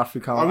 Western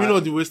African. Are we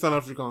not the Western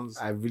Africans?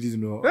 I really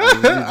don't know. I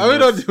really do Are we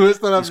not the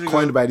Western It's Africans?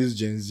 coined by these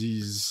Gen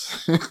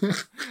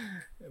Zs.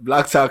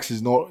 Black tax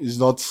is not.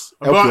 But,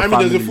 help your there's a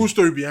family. full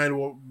story behind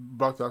what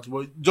black tax,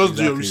 but just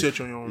do your Exactly.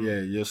 research on your own.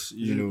 Yeah, yes,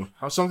 you know,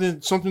 Has something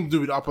to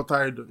do with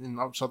apartheid in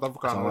South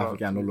Africa. and all South that.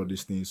 Africa and all of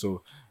these things.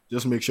 So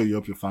just make sure you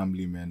help your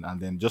family, man, and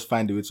then just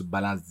find a way to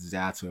balance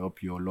desire to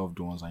help your loved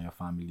ones and your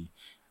family.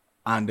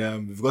 And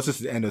we've got to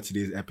the end of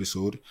today's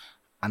episode.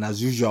 And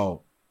as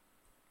usual,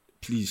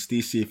 please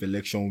stay safe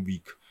election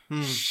week.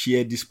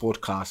 Share this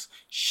podcast.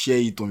 Share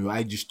it on your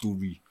IG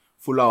story.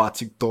 Follow our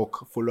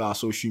TikTok. Follow our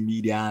social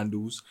media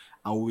handles.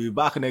 And we'll be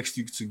back next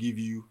week to give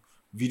you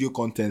video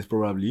content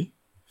probably.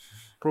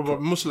 Probably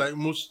most likely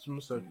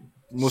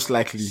Most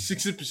likely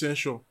 60%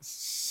 sure.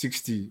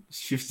 60,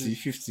 50,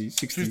 50,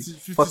 60,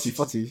 50, 40,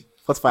 40,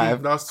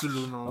 45. That's too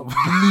low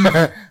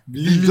now.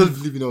 Just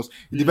believe in us.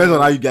 It depends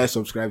on how you guys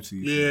subscribe to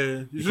it.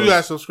 Yeah, if you Because-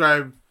 guys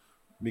subscribe,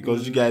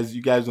 Because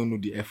you guys don't know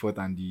the effort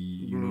and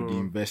the the Bro.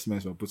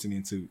 investments we're putting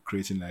into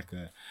creating like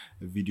a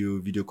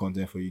video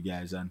content for you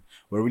guys, and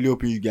we're really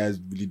hoping you guys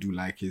really do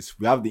like it.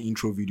 We have the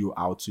intro video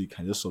out, so you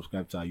can just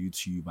subscribe to our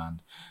YouTube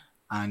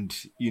and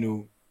you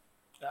know,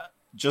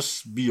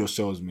 just be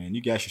yourselves, man.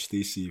 You guys should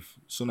stay safe.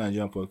 So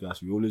Nigerian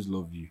Podcast, we always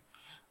love you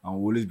and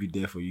we'll always be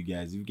there for you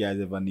guys. If you guys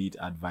ever need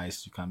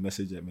advice, you can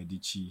message at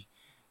Medici.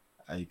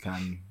 You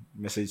can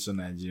message So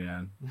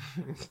Nigerian.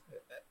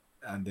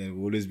 And then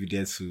we'll always be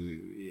there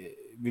to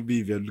maybe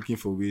if you're looking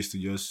for ways to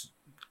just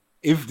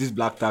if this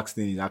black tax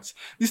thing is actually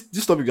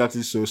this topic is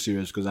actually so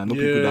serious because I know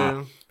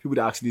people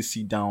that actually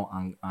sit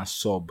down and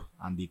sob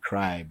and they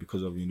cry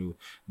because of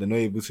they're not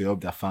able to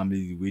help their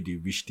family the way they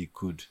wish they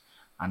could,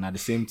 and at the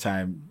same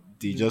time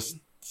the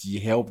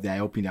help they're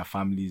helping their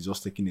family is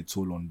just taking a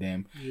toll on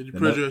them. Yeah, the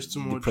pressure is too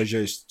The much. pressure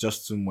is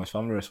just too much.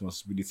 Family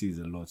responsibility is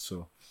a lot.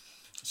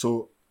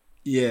 So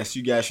yes,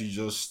 you guys should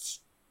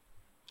just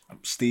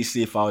stay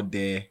safe out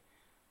there.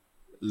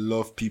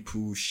 Love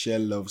people, share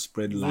love,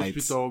 spread light.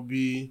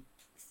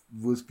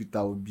 Vote Peter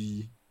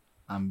Obi,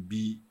 and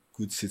be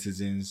good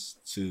citizens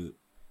to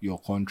your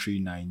country,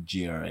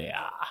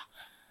 Nigeria.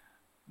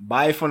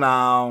 Bye for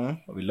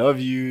now. We love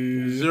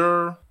you.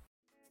 Zero.